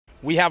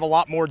we have a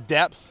lot more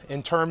depth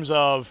in terms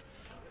of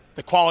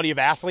the quality of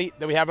athlete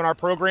that we have in our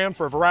program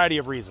for a variety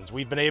of reasons.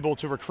 We've been able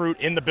to recruit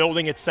in the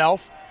building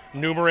itself,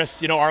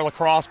 numerous, our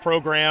lacrosse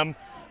program,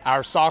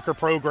 our soccer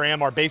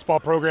program, our baseball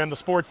program, the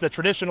sports that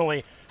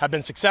traditionally have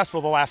been successful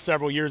the last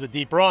several years at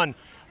Deep Run.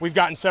 We've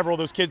gotten several of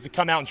those kids to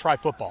come out and try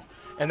football,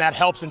 and that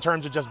helps in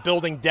terms of just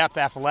building depth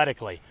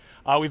athletically.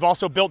 We've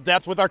also built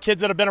depth with our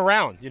kids that have been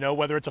around,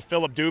 whether it's a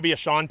Philip Doobie, a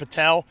Sean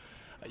Patel.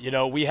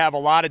 We have a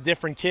lot of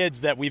different kids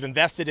that we've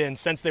invested in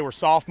since they were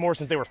sophomores,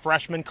 since they were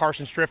freshmen.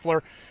 Carson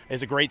Striffler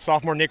is a great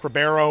sophomore. Nick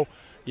Ribeiro,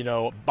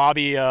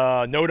 Bobby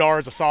Nodar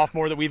is a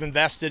sophomore that we've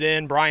invested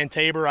in. Brian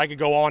Tabor, I could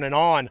go on and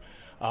on.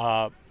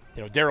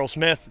 Daryl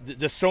Smith,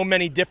 just so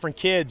many different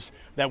kids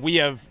that we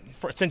have,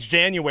 since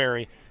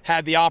January,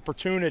 had the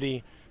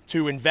opportunity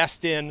to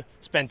invest in,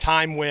 spend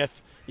time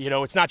with.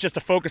 It's not just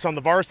a focus on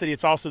the varsity,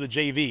 it's also the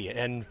JV.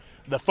 And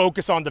the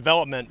focus on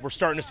development, we're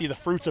starting to see the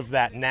fruits of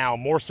that now,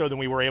 more so than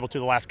we were able to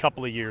the last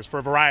couple of years for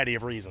a variety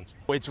of reasons.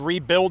 It's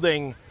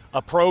rebuilding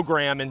a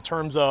program in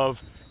terms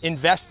of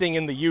investing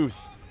in the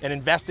youth and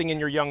investing in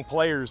your young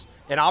players.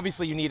 And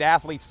obviously you need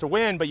athletes to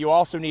win, but you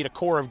also need a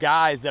core of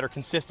guys that are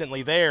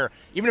consistently there.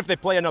 Even if they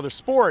play another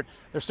sport,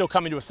 they're still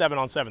coming to a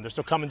 7-on-7. They're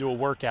still coming to a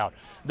workout.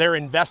 They're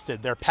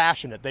invested, they're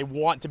passionate, they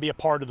want to be a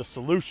part of the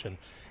solution.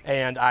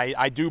 And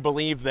I do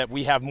believe that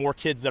we have more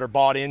kids that are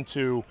bought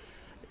into,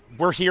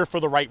 we're here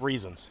for the right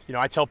reasons.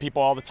 I tell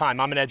people all the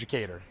time, I'm an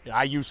educator.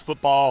 I use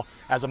football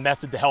as a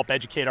method to help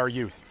educate our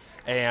youth.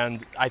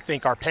 And I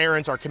think our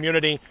parents, our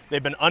community,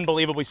 they've been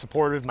unbelievably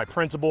supportive. My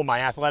principal, my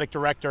athletic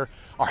director,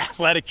 our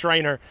athletic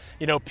trainer.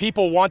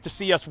 People want to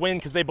see us win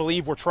because they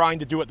believe we're trying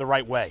to do it the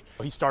right way.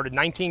 He started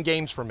 19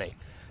 games for me.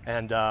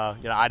 And,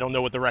 I don't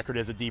know what the record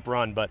is at Deep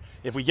Run, but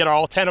if we get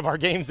all 10 of our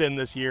games in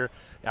this year,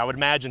 I would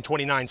imagine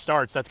 29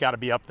 starts, that's got to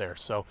be up there.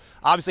 So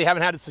obviously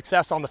haven't had the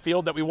success on the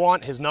field that we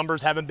want. His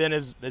numbers haven't been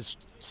as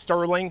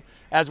sterling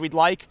as we'd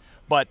like,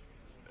 but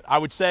I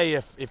would say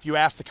if you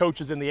ask the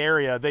coaches in the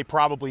area, they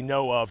probably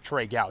know of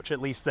Trey Gouch, at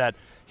least that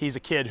he's a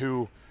kid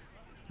who,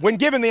 when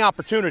given the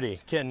opportunity,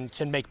 can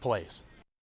make plays.